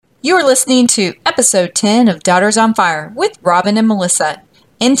You are listening to episode 10 of Daughters on Fire with Robyn and Melissa.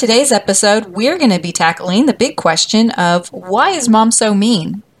 In today's episode, we're going to be tackling the big question of why is mom so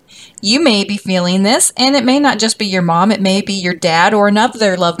mean? You may be feeling this, and it may not just be your mom, it may be your dad or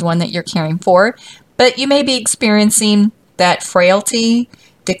another loved one that you're caring for, but you may be experiencing that frailty,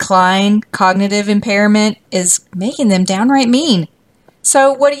 decline, cognitive impairment is making them downright mean.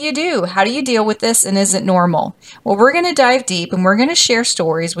 So what do? How do you deal with this, and is it normal? Well, we're going to dive deep, and we're going to share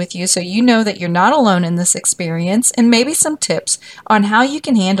stories with you so you know that you're not alone in this experience, and maybe some tips on how you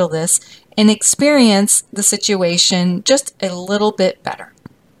can handle this and experience the situation just a little bit better.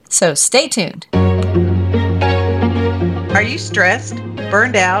 So stay tuned. Are you stressed,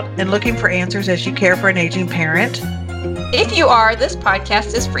 burned out, and looking for answers as you care for an aging parent? If you are, this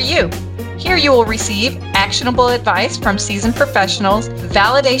podcast is for you. Here you will receive actionable advice from seasoned professionals,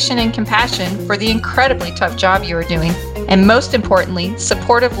 validation and compassion for the incredibly tough job you are doing, and most importantly,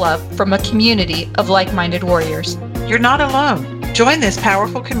 supportive love from a community of like-minded warriors. You're not alone. Join this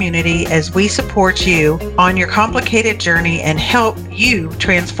powerful community as we support you on your complicated journey and help you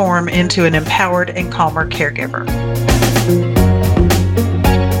transform into an empowered and calmer caregiver.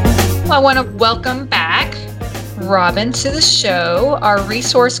 Well, I want to welcome back Robyn to the show, our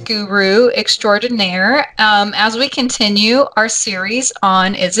resource guru extraordinaire, as we continue our series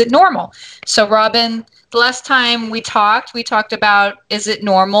on Is It Normal? So Robyn, the last time we talked about is it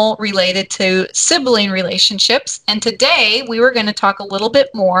normal related to sibling relationships, and today we were going to talk a little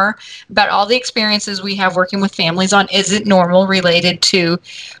bit more about all the experiences we have working with families on is it normal related to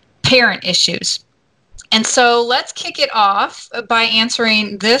parent issues. And so let's kick it off by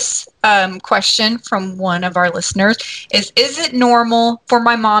answering this question from one of our listeners. Is it normal for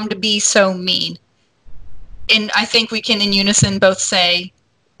my mom to be so mean? And I think we can in unison both say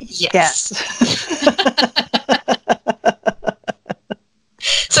yes.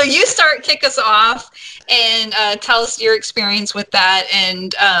 So you kick us off and tell us your experience with that.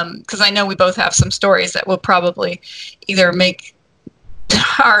 And because I know we both have some stories that will probably either make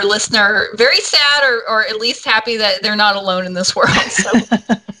our listener very sad or at least happy that they're not alone in this world. So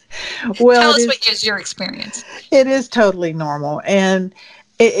well, tell us what is your experience. It is totally normal. And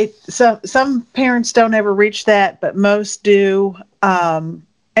some parents don't ever reach that, but most do. And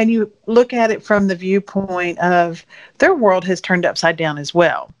you look at it from the viewpoint of their world has turned upside down as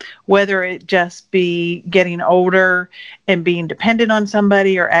well, whether it just be getting older and being dependent on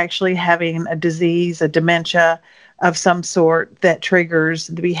somebody or actually having a disease, a dementia of some sort that triggers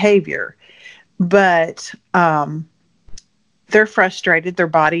the behavior. But they're frustrated. Their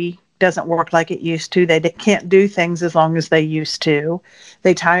body doesn't work like it used to. They can't do things as long as they used to.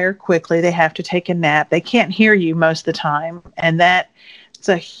 They tire quickly. They have to take a nap. They can't hear you most of the time. And that's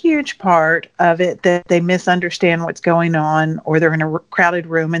a huge part of it, that they misunderstand what's going on, or they're in a crowded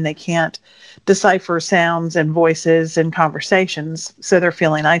room and they can't decipher sounds and voices and conversations. So they're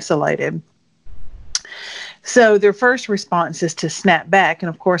feeling isolated. So their first response is to snap back. And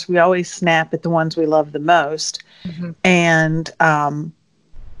of course, we always snap at the ones we love the most. Mm-hmm. And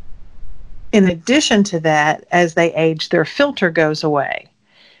in addition to that, as they age, their filter goes away.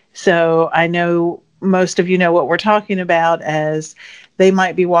 So I know most of you know what we're talking about, as they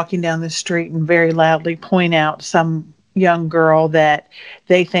might be walking down the street and very loudly point out some young girl that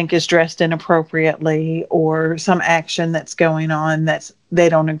they think is dressed inappropriately, or some action that's going on that they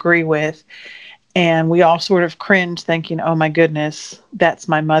don't agree with. And we all sort of cringe thinking, oh my goodness, that's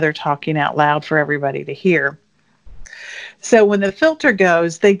my mother talking out loud for everybody to hear. So when the filter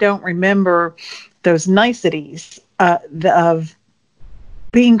goes, they don't remember those niceties of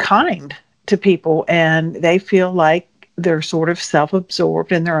being kind to people. And they feel like they're sort of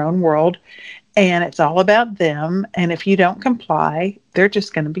self-absorbed in their own world. And it's all about them. And if you don't comply, they're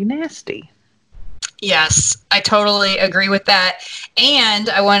just going to be nasty. Yes, I totally agree with that. And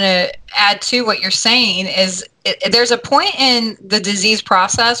I want to add to what you're saying is there's a point in the disease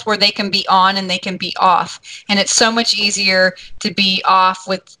process where they can be on and they can be off. And it's so much easier to be off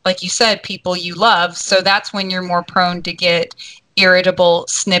with, like you said, people you love. So that's when you're more prone to get irritable,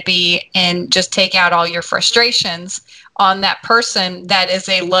 snippy, and just take out all your frustrations on that person that is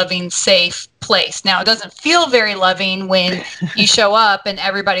a loving, safe place. Now, it doesn't feel very loving when you show up and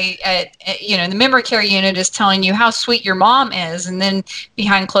everybody in the memory care unit is telling you how sweet your mom is. And then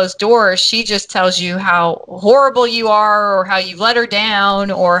behind closed doors, she just tells you how horrible you are, or how you've let her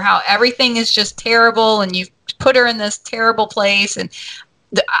down, or how everything is just terrible and you've put her in this terrible place. And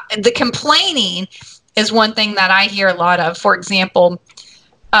the complaining is one thing that I hear a lot of. For example,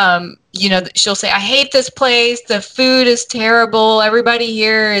 she'll say, I hate this place. The food is terrible. Everybody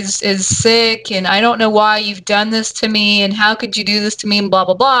here is sick. And I don't know why you've done this to me. And how could you do this to me? And blah,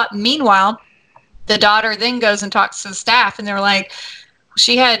 blah, blah. Meanwhile, the daughter then goes and talks to the staff, and they're like,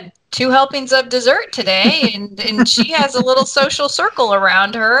 she had 2 helpings of dessert today, and she has a little social circle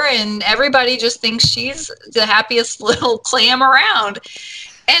around her, and everybody just thinks she's the happiest little clam around.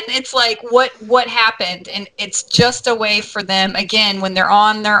 And it's like, what happened? And it's just a way for them, again, when they're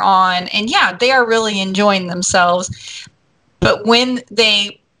on, and yeah, they are really enjoying themselves. But when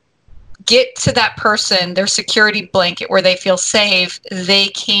they get to that person, their security blanket, where they feel safe, they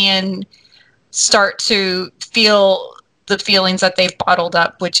can start to feel the feelings that they've bottled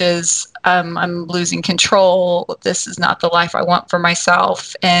up, which is, I'm losing control. This is not the life I want for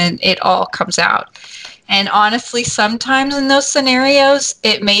myself. And it all comes out. And honestly, sometimes in those scenarios,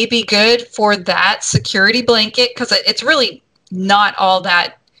 it may be good for that security blanket, because it's really not all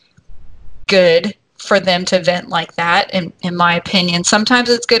that good for them to vent like that, in my opinion. Sometimes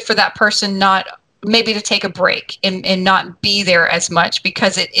it's good for that person maybe to take a break and not be there as much,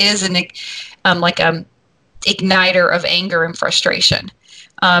 because it is like igniter of anger and frustration.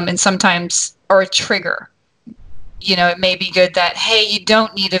 And sometimes, or a trigger. It may be good that, hey, you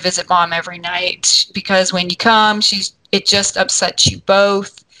don't need to visit mom every night, because when you come, it just upsets you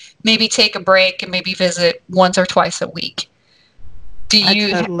both. Maybe take a break and maybe visit once or twice a week.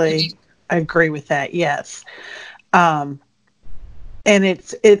 I totally agree with that. Yes. And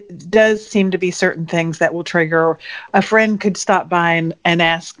it does seem to be certain things that will trigger. A friend could stop by and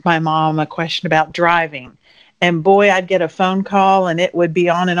ask my mom a question about driving. And boy, I'd get a phone call and it would be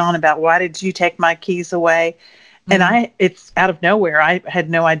on and on about, why did you take my keys away? And it's out of nowhere. I had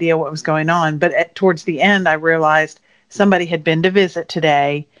no idea what was going on. But towards the end, I realized somebody had been to visit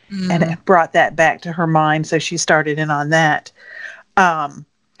today and it brought that back to her mind. So she started in on that.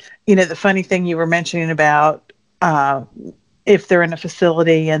 The funny thing you were mentioning about if they're in a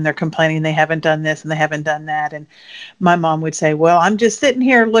facility and they're complaining they haven't done this and they haven't done that. And my mom would say, well, I'm just sitting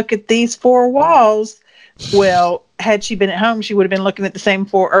here, look at these 4 walls. Well, had she been at home, she would have been looking at the same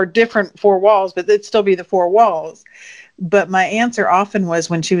 4 or different 4 walls, but it'd still be the 4 walls. But my answer often was,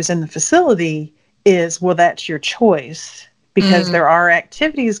 when she was in the facility, is, well, that's your choice, because there are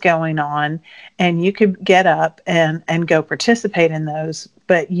activities going on and you could get up and go participate in those,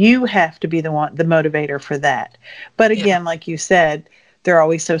 but you have to be the motivator for that. But again, like you said, they're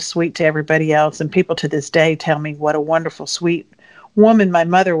always so sweet to everybody else. And people to this day tell me what a wonderful, sweet woman my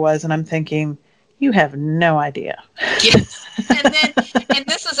mother was. And I'm thinking, you have no idea. Yes. And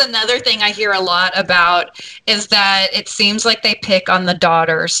this is another thing I hear a lot about, is that it seems like they pick on the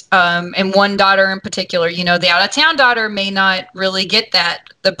daughters. And one daughter in particular, the out-of-town daughter may not really get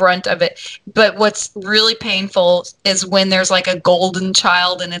the brunt of it. But what's really painful is when there's like a golden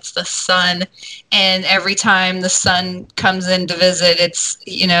child and it's the son. And every time the son comes in to visit, it's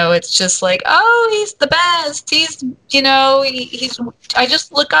just like, oh, he's the best. He's, I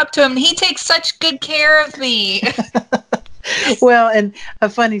just look up to him. He takes such good care of me. Well, and a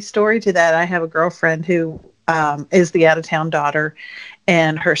funny story to that, I have a girlfriend who is the out-of-town daughter,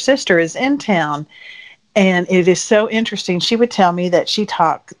 and her sister is in town. And it is so interesting. She would tell me that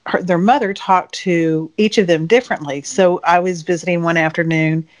their mother talked to each of them differently. So I was visiting one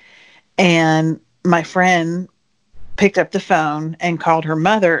afternoon, and my friend picked up the phone and called her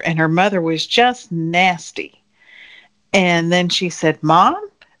mother, and her mother was just nasty. And then she said, Mom,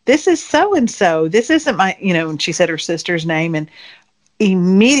 this is so-and-so. This isn't my, and she said her sister's name, and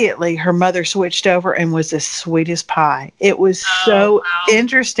immediately her mother switched over and was as sweet as pie. It was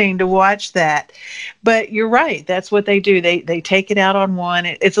interesting to watch that. But you're right. That's what they do. They take it out on one.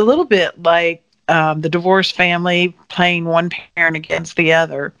 It's a little bit like the divorced family playing one parent against the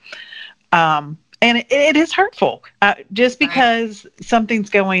other. And it is hurtful. Just because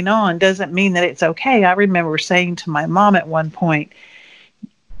something's going on doesn't mean that it's okay. I remember saying to my mom at one point,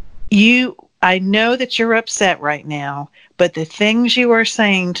 I know that you're upset right now, but the things you are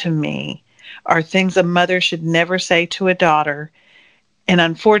saying to me are things a mother should never say to a daughter. And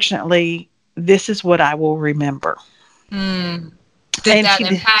unfortunately, this is what I will remember. Did that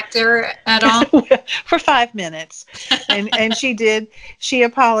impact her at all? For 5 minutes. And she did. She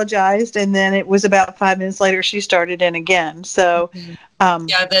apologized, and then it was about 5 minutes later she started in again. So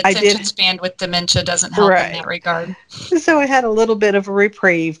the attention span with dementia doesn't help in that regard. So I had a little bit of a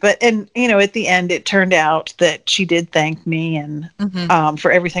reprieve, but at the end it turned out that she did thank me and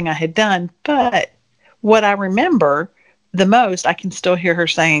for everything I had done. But what I remember the most, I can still hear her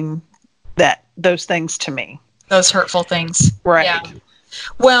saying those things to me. Those hurtful things. Right. Yeah.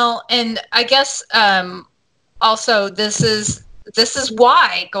 Well, and I guess also this is this is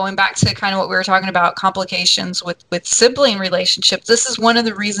why, going back to kind of what we were talking about, complications with sibling relationships, this is one of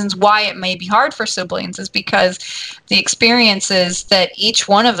the reasons why it may be hard for siblings, is because the experiences that each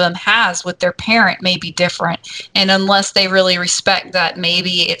one of them has with their parent may be different. And unless they really respect that,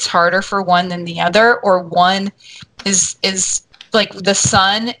 maybe it's harder for one than the other, or one is like the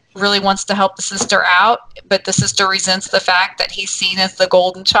son really wants to help the sister out, but the sister resents the fact that he's seen as the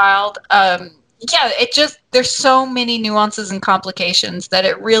golden child. There's so many nuances and complications that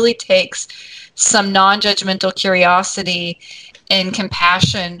it really takes some non-judgmental curiosity and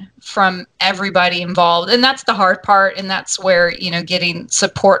compassion from everybody involved. And that's the hard part. And that's where, getting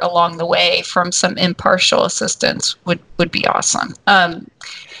support along the way from some impartial assistance would be awesome.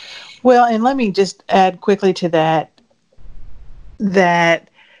 Well, and let me just add quickly to that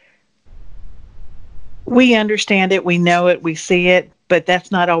we understand it, we know it, we see it, but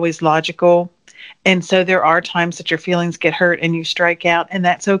that's not always logical. And so there are times that your feelings get hurt and you strike out, and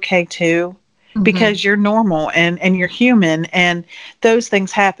that's okay too, because you're normal and you're human, and those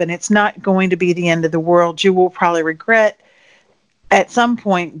things happen. It's not going to be the end of the world. You will probably regret at some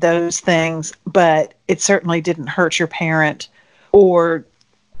point those things, but it certainly didn't hurt your parent or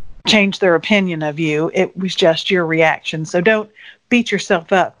change their opinion of you. It was just your reaction. So don't beat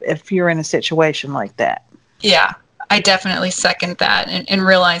yourself up if you're in a situation like that. Yeah, I definitely second that, and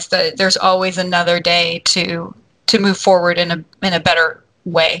realize that there's always another day to move forward in a better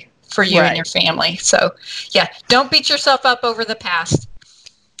way for you and your family. So yeah, don't beat yourself up over the past.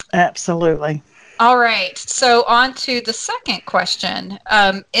 Absolutely. All right. So on to the second question.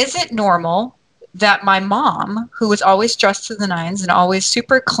 Is it normal that my mom, who was always dressed to the nines and always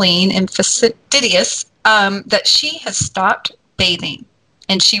super clean and fastidious, that she has stopped bathing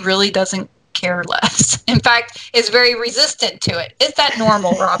and she really doesn't care less? In fact, is very resistant to it. Is that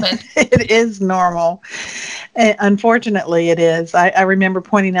normal, Robyn? It is normal. And unfortunately, it is. I remember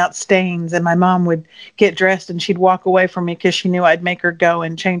pointing out stains, and my mom would get dressed and she'd walk away from me because she knew I'd make her go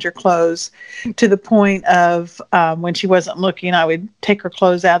and change her clothes, to the point of when she wasn't looking, I would take her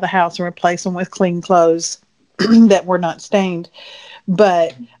clothes out of the house and replace them with clean clothes that were not stained.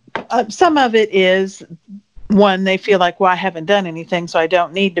 But some of it is, one, they feel like, well, I haven't done anything, so I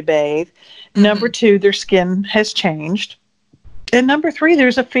don't need to bathe. Number two, their skin has changed. And number three,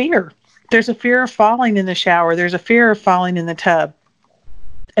 there's a fear. There's a fear of falling in the shower. There's a fear of falling in the tub.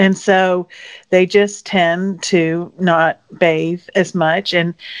 And so they just tend to not bathe as much.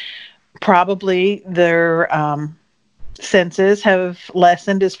 And probably their senses have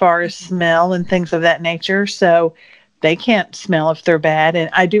lessened as far as smell and things of that nature. So they can't smell if they're bad. And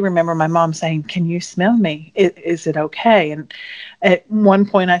I do remember my mom saying, "Can you smell me? Is it okay?" And at one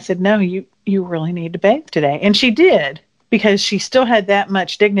point I said, "No, you really need to bathe today." And she did, because she still had that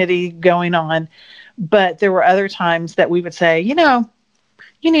much dignity going on. But there were other times that we would say, you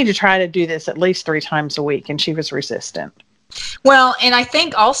need to try to do this at least 3 times a week. And she was resistant. Well, and I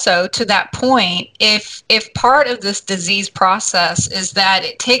think also to that point, if part of this disease process is that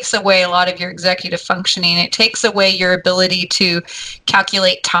it takes away a lot of your executive functioning, it takes away your ability to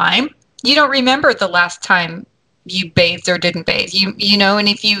calculate time. You don't remember the last time you bathed or didn't bathe. And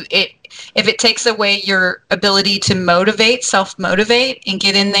if it takes away your ability to self-motivate and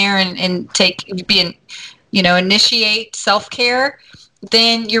get in there and initiate self-care,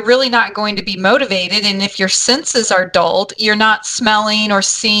 then you're really not going to be motivated. And if your senses are dulled, you're not smelling or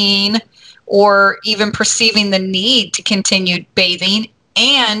seeing or even perceiving the need to continue bathing.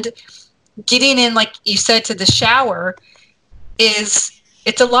 And getting in, like you said, to the shower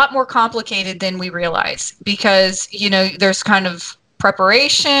it's a lot more complicated than we realize, because, there's kind of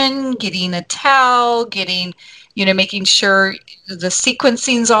preparation, getting a towel, making sure the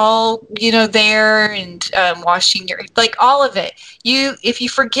sequencing's all, there, and washing like all of it. If you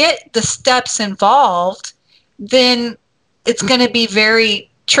forget the steps involved, then it's going to be very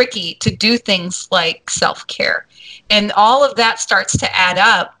tricky to do things like self-care. And all of that starts to add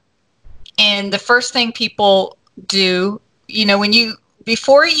up. And the first thing people do,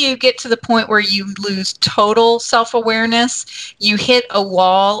 before you get to the point where you lose total self-awareness, you hit a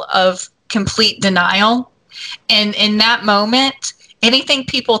wall of complete denial. And in that moment, anything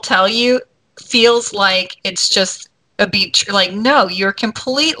people tell you feels like it's just a beach. Like, no, you're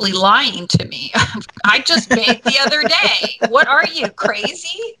completely lying to me. I just bathed the other day. What are you,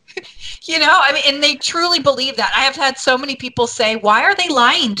 crazy? And they truly believe that. I have had so many people say, why are they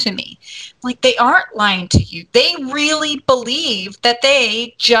lying to me? Like, they aren't lying to you. They really believe that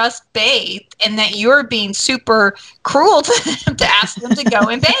they just bathed and that you're being super cruel to them to ask them to go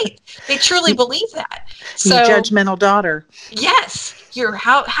and bathe. They truly believe that. So, you judgmental daughter. Yes.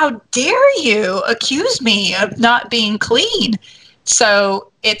 how dare you accuse me of not being clean?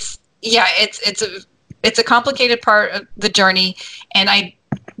 So it's a complicated part of the journey, and I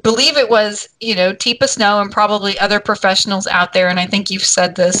believe it was, Teepa Snow and probably other professionals out there, and I think you've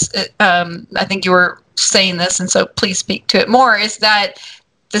said this, I think you were saying this, and so please speak to it more, is that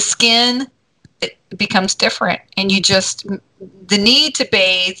the skin, it becomes different, and the need to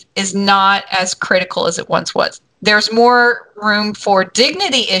bathe is not as critical as it once was. There's more room for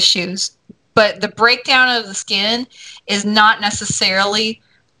dignity issues, but the breakdown of the skin is not necessarily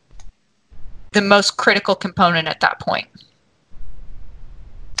the most critical component at that point.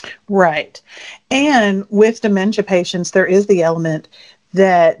 Right. And with dementia patients, there is the element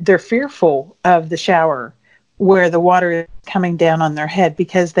that they're fearful of the shower where the water is coming down on their head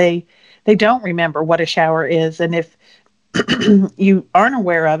because they don't remember what a shower is. And if you aren't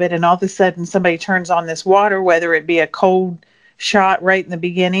aware of it and all of a sudden somebody turns on this water, whether it be a cold shot right in the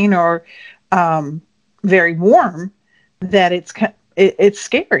beginning or very warm, that it's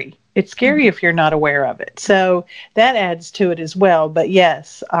scary. It's scary if you're not aware of it. So that adds to it as well. But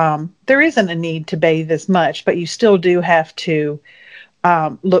yes, there isn't a need to bathe as much, but you still do have to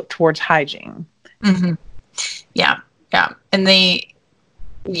look towards hygiene. Mm-hmm. Yeah. And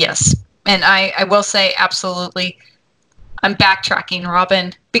yes. And I will say absolutely, I'm backtracking,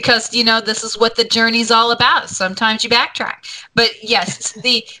 Robyn, because, this is what the journey's all about. Sometimes you backtrack. But yes,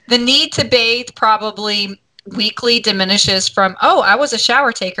 the need to bathe probably weekly diminishes from, I was a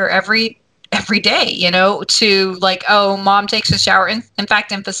shower taker every day, to like, mom takes a shower. In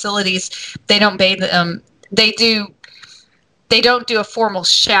fact, in facilities, they don't bathe. They don't do a formal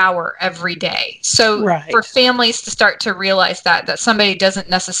shower every day. So right. For families to start to realize that somebody doesn't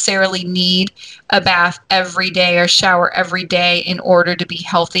necessarily need a bath every day or shower every day in order to be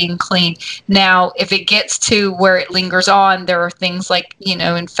healthy and clean. Now, if it gets to where it lingers on, there are things like,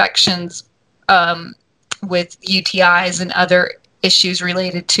 infections, with UTIs and other issues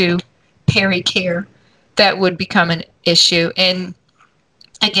related to peri-care that would become an issue. And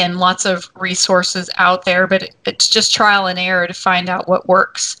again, lots of resources out there, but it's just trial and error to find out what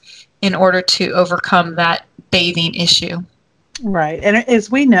works in order to overcome that bathing issue. Right. And as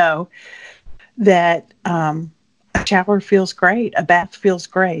we know that a shower feels great, a bath feels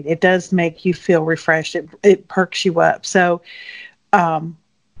great. It does make you feel refreshed. It perks you up. So I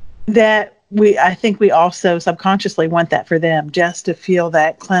think we also subconsciously want that for them, just to feel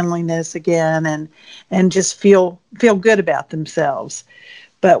that cleanliness again and just feel good about themselves.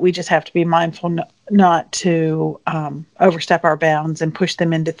 But we just have to be mindful not to overstep our bounds and push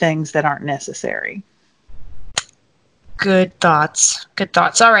them into things that aren't necessary. Good thoughts.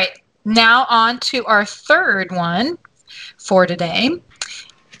 All right. Now on to our third one for today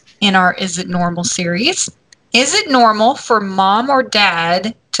in our Is It Normal series. Is it normal for mom or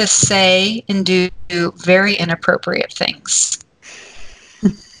dad to say and do very inappropriate things?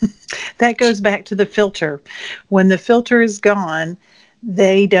 That goes back to the filter. When the filter is gone,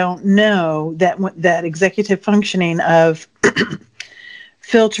 they don't know that executive functioning of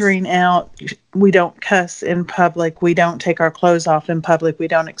filtering out. We don't cuss in public. We don't take our clothes off in public. We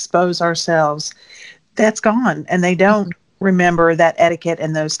don't expose ourselves. That's gone. And they don't remember that etiquette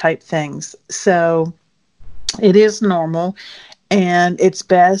and those type things. So it is normal. And it's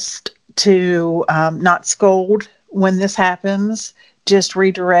best to not scold when this happens. Just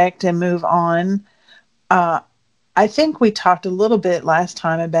redirect and move on. I think we talked a little bit last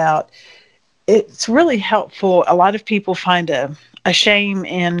time about it's really helpful. A lot of people find a shame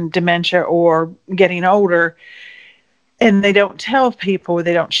in dementia or getting older, and they don't tell people,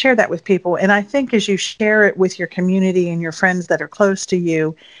 they don't share that with people. And I think as you share it with your community and your friends that are close to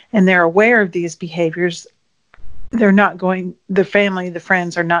you, and they're aware of these behaviors, the family, the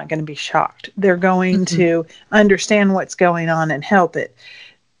friends are not going to be shocked. They're going to understand what's going on and help it.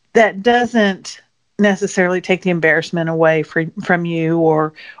 That doesn't necessarily take the embarrassment away from you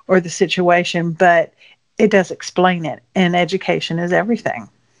or the situation, but it does explain it. And education is everything.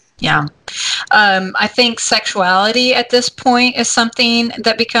 Yeah. I think sexuality at this point is something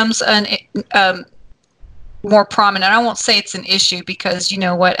that becomes more prominent. I won't say it's an issue because,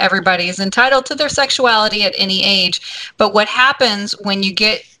 everybody is entitled to their sexuality at any age. But what happens when you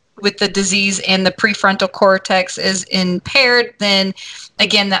get with the disease and the prefrontal cortex is impaired, then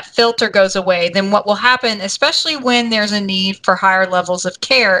again, that filter goes away. Then what will happen, especially when there's a need for higher levels of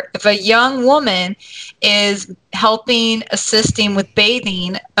care, if a young woman is assisting with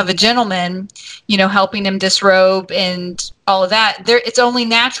bathing of a gentleman, helping him disrobe and all of that, it's only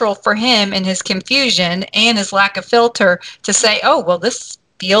natural for him in his confusion and his lack of filter to say, oh, well, this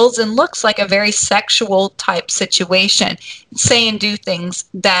feels and looks like a very sexual type situation, say and do things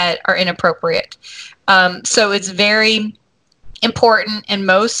that are inappropriate. So it's very important, and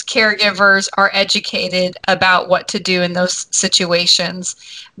most caregivers are educated about what to do in those situations.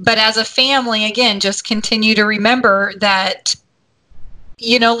 But as a family, again, just continue to remember that,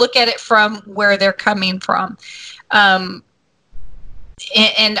 look at it from where they're coming from. And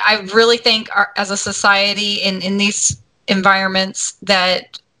I really think as a society in these environments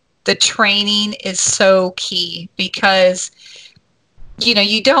that the training is so key, because,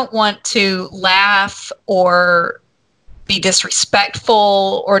 you don't want to laugh or be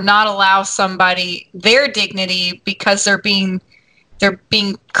disrespectful or not allow somebody their dignity because they're being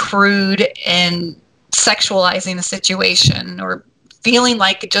crude and sexualizing a situation, or feeling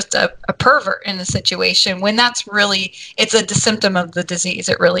like just a pervert in a situation, when it's a symptom of the disease.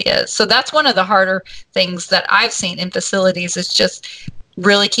 It really is. So that's one of the harder things that I've seen in facilities, is just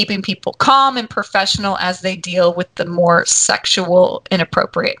really keeping people calm and professional as they deal with the more sexual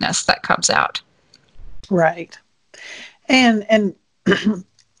inappropriateness that comes out. Right. And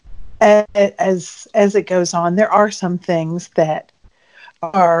as it goes on, there are some things that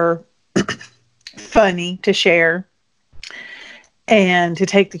are funny to share and to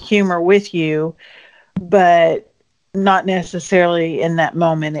take the humor with you, but not necessarily in that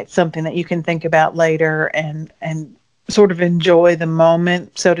moment. It's something that you can think about later and sort of enjoy the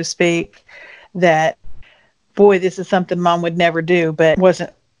moment, so to speak, that, boy, this is something Mom would never do, but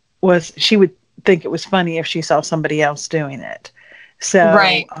she would think it was funny if she saw somebody else doing it. So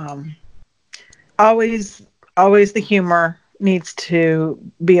right. Always the humor needs to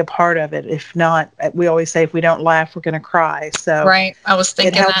be a part of it. If not, we always say if we don't laugh, we're going to cry. So right. I was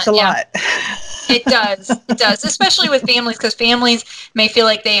thinking it helps a lot. It does. It does, especially with families, because families may feel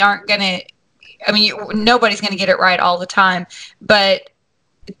like they aren't going to, nobody's going to get it right all the time, but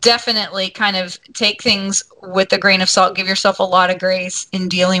definitely kind of take things with a grain of salt. Give yourself a lot of grace in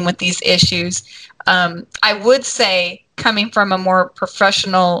dealing with these issues. I would say, coming from a more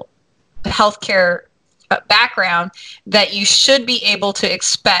professional healthcare background, that you should be able to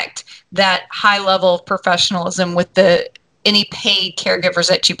expect that high level of professionalism with any paid caregivers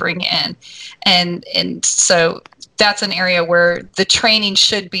that you bring in. And so that's an area where the training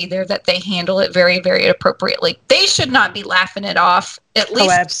should be there, that they handle it very, very appropriately. They should not be laughing it off, at least,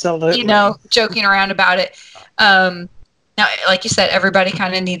 absolutely. Joking around about it. Now, like you said, everybody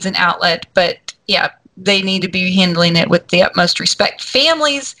kind of needs an outlet, but yeah, they need to be handling it with the utmost respect.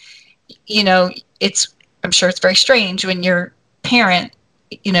 Families, I'm sure it's very strange when your parent,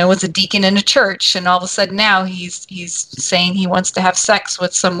 was a deacon in a church, and all of a sudden now he's saying he wants to have sex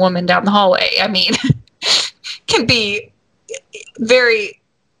with some woman down the hallway. Can be very,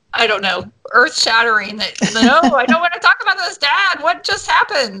 I don't know, earth-shattering. No, I don't want to talk about this, Dad. What just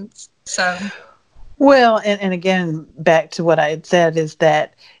happened? So, well, and again, back to what I had said, is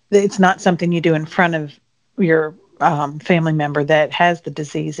that it's not something you do in front of your family member that has the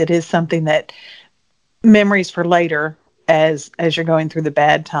disease. It is something that memories for later, as you're going through the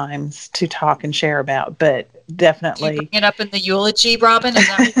bad times, to talk and share about. But definitely, do you bring it up in the eulogy, Robyn? Is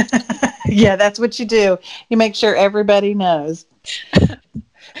that yeah, that's what you do. You make sure everybody knows.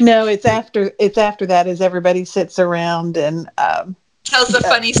 No, it's after that, as everybody sits around and tells the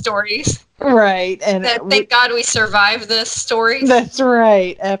funny stories. Right. And thank God we survived this story. That's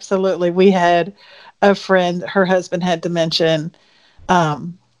right. Absolutely. We had a friend, her husband had dementia.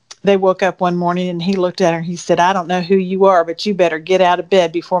 They woke up one morning and he looked at her and he said, "I don't know who you are, but you better get out of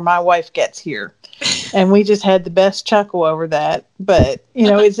bed before my wife gets here." And we just had the best chuckle over that. But,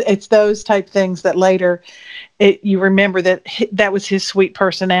 it's those type things that later you remember that was his sweet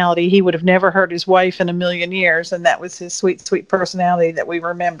personality. He would have never hurt his wife in a million years. And that was his sweet, sweet personality that we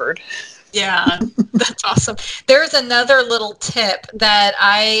remembered. Yeah, that's awesome. There's another little tip that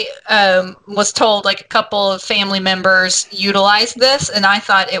I was told, like a couple of family members utilize this, and I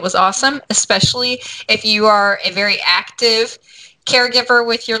thought it was awesome, especially if you are a very active caregiver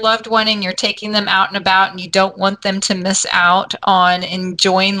with your loved one and you're taking them out and about and you don't want them to miss out on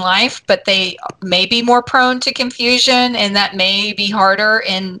enjoying life, but they may be more prone to confusion and that may be harder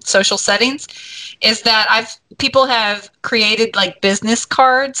in social settings, is that people have created like business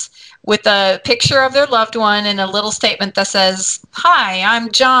cards with a picture of their loved one and a little statement that says, "Hi,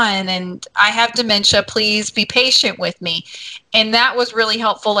 I'm John and I have dementia. Please be patient with me." And that was really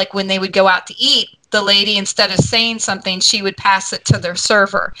helpful. Like when they would go out to eat, the lady, instead of saying something, she would pass it to their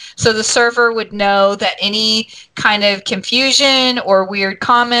server. So the server would know that any kind of confusion or weird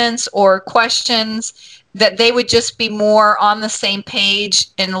comments or questions that they would just be more on the same page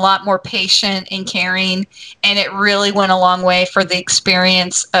and a lot more patient and caring. And it really went a long way for the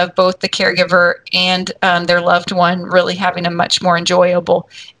experience of both the caregiver and their loved one really having a much more enjoyable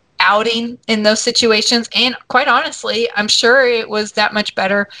outing in those situations. And quite honestly, I'm sure it was that much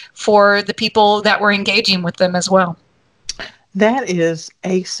better for the people that were engaging with them as well. That is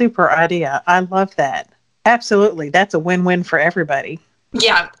a super idea. I love that. Absolutely. That's a win-win for everybody.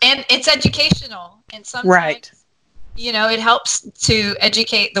 Yeah. And it's educational. And sometimes, right. It helps to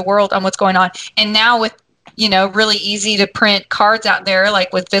educate the world on what's going on. And now with, really easy to print cards out there,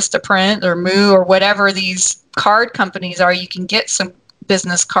 like with Vistaprint or Moo or whatever these card companies are, you can get some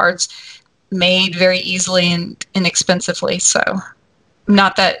business cards made very easily and inexpensively. So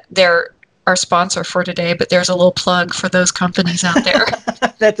not that they're our sponsor for today, but there's a little plug for those companies out there.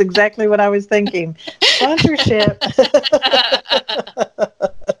 That's exactly what I was thinking. Sponsorship.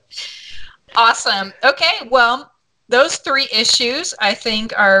 Awesome. Okay. Well, those 3 issues I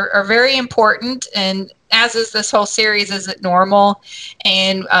think are very important. And as is this whole series, Is It Normal?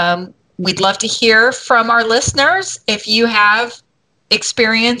 And we'd love to hear from our listeners. If you have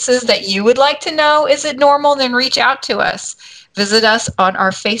experiences that you would like to know, is it normal? Then reach out to us. Visit us on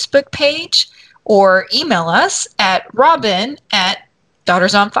our Facebook page or email us at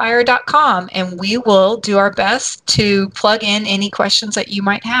robyn@daughtersonfire.com, and we will do our best to plug in any questions that you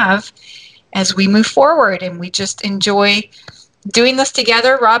might have as we move forward. And we just enjoy doing this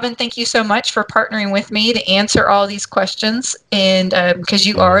together. Robyn, thank you so much for partnering with me to answer all these questions. And because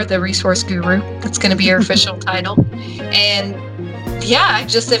you are the resource guru, that's going to be your official title. And yeah, I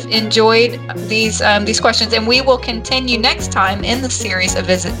just have enjoyed these questions, and we will continue next time in the series of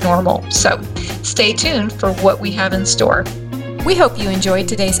Is It Normal? So stay tuned for what we have in store. We hope you enjoyed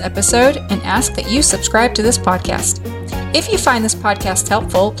today's episode and ask that you subscribe to this podcast. If you find this podcast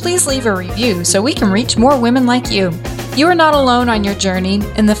helpful, please leave a review so we can reach more women like you. You are not alone on your journey,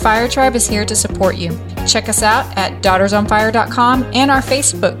 and the Fire Tribe is here to support you. Check us out at daughtersonfire.com and our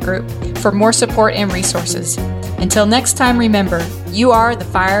Facebook group for more support and resources. Until next time, remember, you are the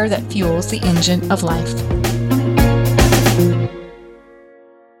fire that fuels the engine of life.